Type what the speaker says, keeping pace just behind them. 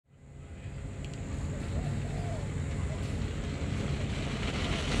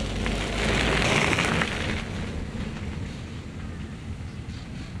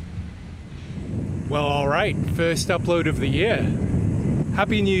Alright, first upload of the year.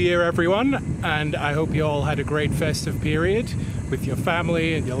 Happy New Year everyone, and I hope you all had a great festive period with your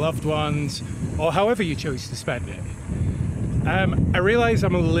family and your loved ones, or however you chose to spend it. I realise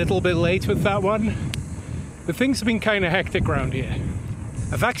I'm a little bit late with that one, but things have been kind of hectic around here.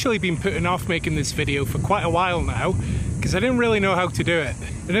 I've actually been putting off making this video for quite a while now, because I didn't really know how to do it.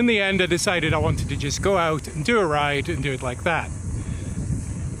 And in the end I decided I wanted to just go out and do a ride and do it like that.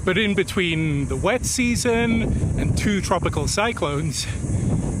 But in between the wet season and 2 tropical cyclones,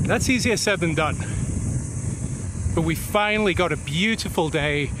 that's easier said than done. But we finally got a beautiful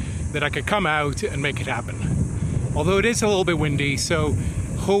day that I could come out and make it happen. Although it is a little bit windy, so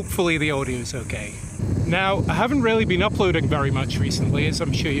hopefully the audio is okay. Now, I haven't really been uploading very much recently, as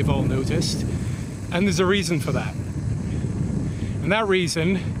I'm sure you've all noticed, and there's a reason for that. And that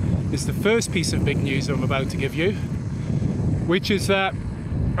reason is the first piece of big news I'm about to give you, which is that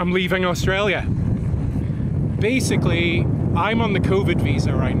I'm leaving Australia. Basically, I'm on the COVID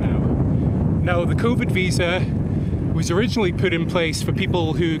visa right now. Now, the COVID visa was originally put in place for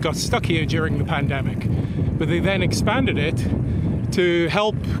people who got stuck here during the pandemic, but they then expanded it to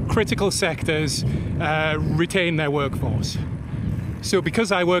help critical sectors retain their workforce. So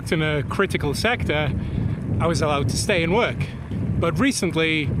because I worked in a critical sector, I was allowed to stay and work. But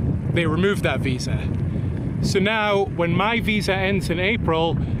recently, they removed that visa. So now, when my visa ends in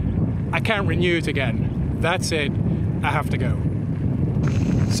April, I can't renew it again. That's it, I have to go.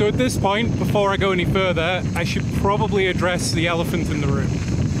 So at this point, before I go any further, I should probably address the elephant in the room,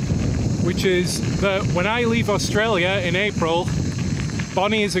 which is that when I leave Australia in April,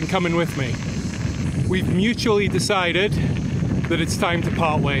 Bonnie isn't coming with me. We've mutually decided that it's time to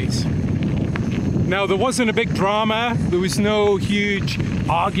part ways. Now, there wasn't a big drama, there was no huge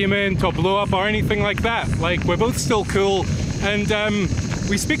argument or blow up or anything like that. Like, we're both still cool, and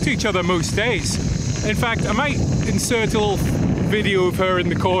we speak to each other most days. In fact, I might insert a little video of her in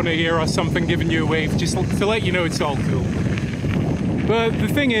the corner here or something giving you a wave, just to let you know it's all cool. But the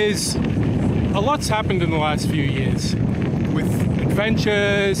thing is, a lot's happened in the last few years, with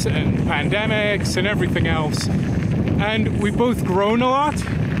adventures and pandemics and everything else. And we've both grown a lot,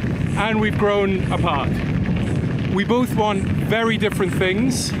 and we've grown apart. We both want very different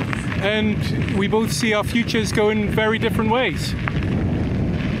things, and we both see our futures going very different ways.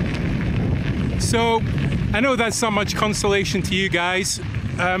 So, I know that's not much consolation to you guys.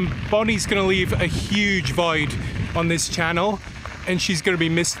 Bonnie's gonna leave a huge void on this channel, and she's gonna be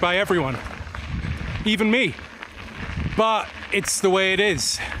missed by everyone. Even me. But it's the way it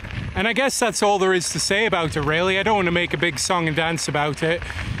is. And I guess that's all there is to say about it, really. I don't want to make a big song and dance about it.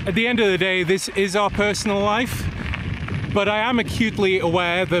 At the end of the day, this is our personal life. But I am acutely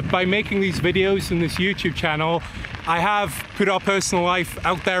aware that by making these videos and this YouTube channel, I have put our personal life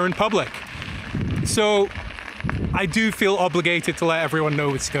out there in public. So I do feel obligated to let everyone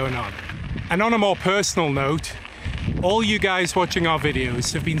know what's going on. And on a more personal note, all you guys watching our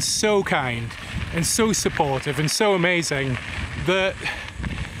videos have been so kind and so supportive and so amazing that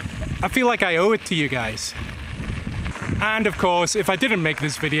I feel like I owe it to you guys. And of course, if I didn't make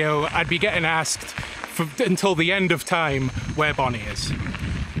this video, I'd be getting asked until the end of time where Bonnie is.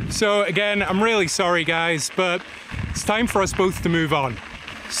 So again, I'm really sorry guys, but it's time for us both to move on.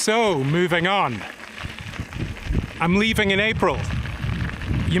 So, moving on. I'm leaving in April.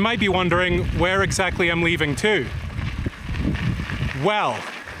 You might be wondering where exactly I'm leaving to. Well,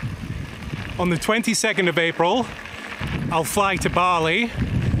 on the 22nd of April, I'll fly to Bali,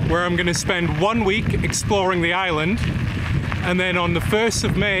 where I'm going to spend 1 week exploring the island, and then on the 1st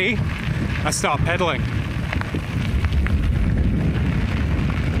of May, I start pedaling.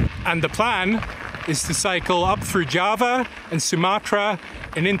 And the plan is to cycle up through Java and Sumatra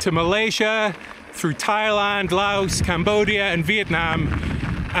and into Malaysia, through Thailand, Laos, Cambodia and Vietnam,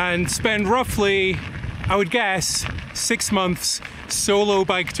 and spend roughly, I would guess, 6 months solo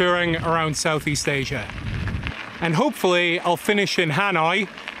bike touring around Southeast Asia. And hopefully I'll finish in Hanoi,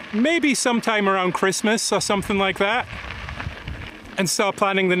 maybe sometime around Christmas or something like that, and start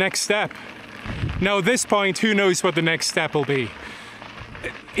planning the next step. Now at this point, who knows what the next step will be.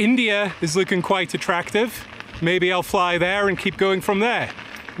 India is looking quite attractive. Maybe I'll fly there and keep going from there.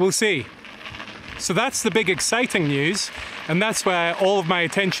 We'll see. So that's the big exciting news, and that's where all of my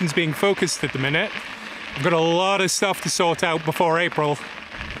attention's being focused at the minute. I've got a lot of stuff to sort out before April.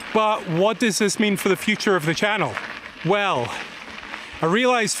 But what does this mean for the future of the channel? Well, I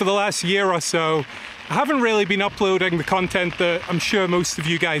realized for the last year or so, I haven't really been uploading the content that I'm sure most of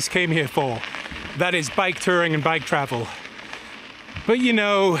you guys came here for. That is bike touring and bike travel. But you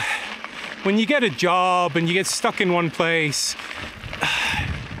know, when you get a job and you get stuck in one place,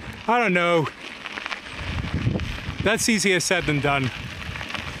 I don't know, that's easier said than done.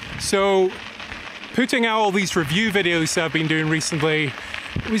 So putting out all these review videos that I've been doing recently,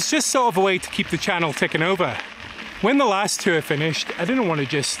 it was just sort of a way to keep the channel ticking over. When the last tour finished, I didn't want to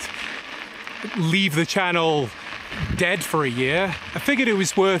just leave the channel dead for a year. I figured it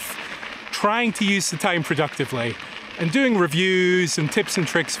was worth trying to use the time productively, and doing reviews and tips and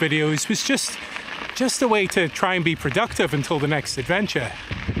tricks videos was just a way to try and be productive until the next adventure.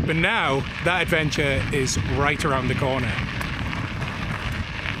 But now that adventure is right around the corner.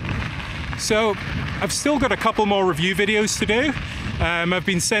 So I've still got a couple more review videos to do. I've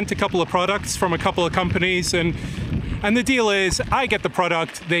been sent a couple of products from a couple of companies, and the deal is I get the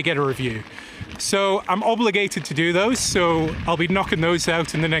product, they get a review. So I'm obligated to do those, so I'll be knocking those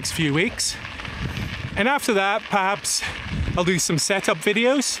out in the next few weeks. And after that, perhaps I'll do some setup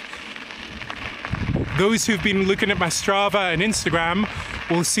videos. Those who've been looking at my Strava and Instagram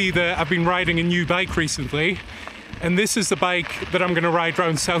will see that I've been riding a new bike recently. And this is the bike that I'm going to ride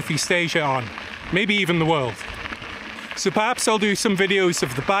around Southeast Asia on, maybe even the world. So perhaps I'll do some videos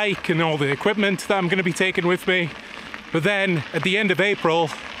of the bike and all the equipment that I'm going to be taking with me. But then at the end of April,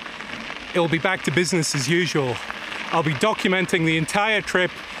 it'll be back to business as usual. I'll be documenting the entire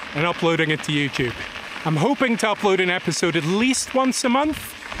trip and uploading it to YouTube. I'm hoping to upload an episode at least once a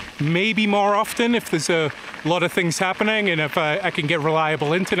month, maybe more often if there's a lot of things happening and if I can get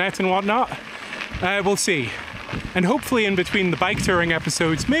reliable internet and whatnot. We'll see. And hopefully in between the bike touring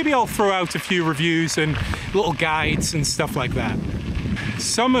episodes, maybe I'll throw out a few reviews and little guides and stuff like that.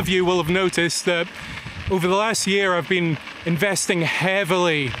 Some of you will have noticed that over the last year I've been investing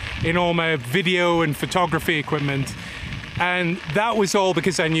heavily in all my video and photography equipment, and that was all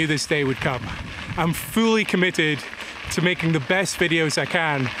because I knew this day would come. I'm fully committed to making the best videos I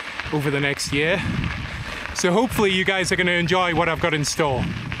can over the next year. So hopefully you guys are going to enjoy what I've got in store.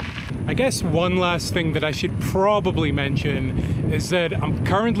 I guess one last thing that I should probably mention is that I'm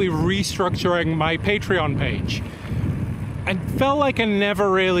currently restructuring my Patreon page. I felt like I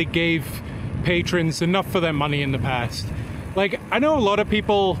never really gave patrons enough for their money in the past. Like, I know a lot of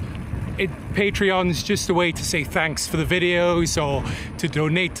people, Patreon's just a way to say thanks for the videos or to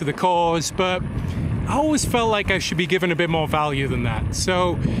donate to the cause, but I always felt like I should be given a bit more value than that.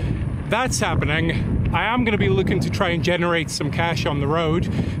 So that's happening. I am going to be looking to try and generate some cash on the road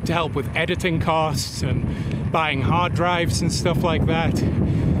to help with editing costs and buying hard drives and stuff like that.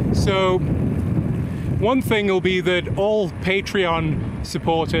 So one thing will be that all Patreon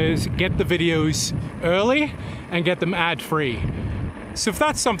supporters get the videos early and get them ad-free. So if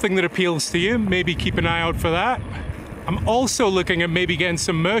that's something that appeals to you, maybe keep an eye out for that. I'm also looking at maybe getting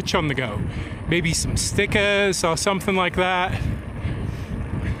some merch on the go. Maybe some stickers or something like that.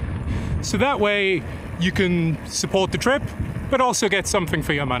 So that way you can support the trip, but also get something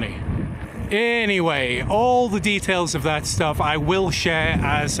for your money. Anyway, all the details of that stuff I will share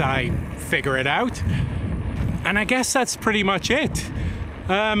as I figure it out. And I guess that's pretty much it.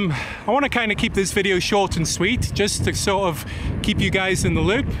 I want to kind of keep this video short and sweet, just to sort of keep you guys in the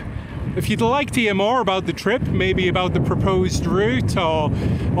loop. If you'd like to hear more about the trip, maybe about the proposed route or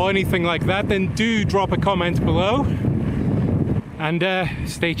anything like that, then do drop a comment below. And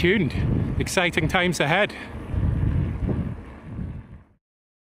stay tuned. Exciting times ahead.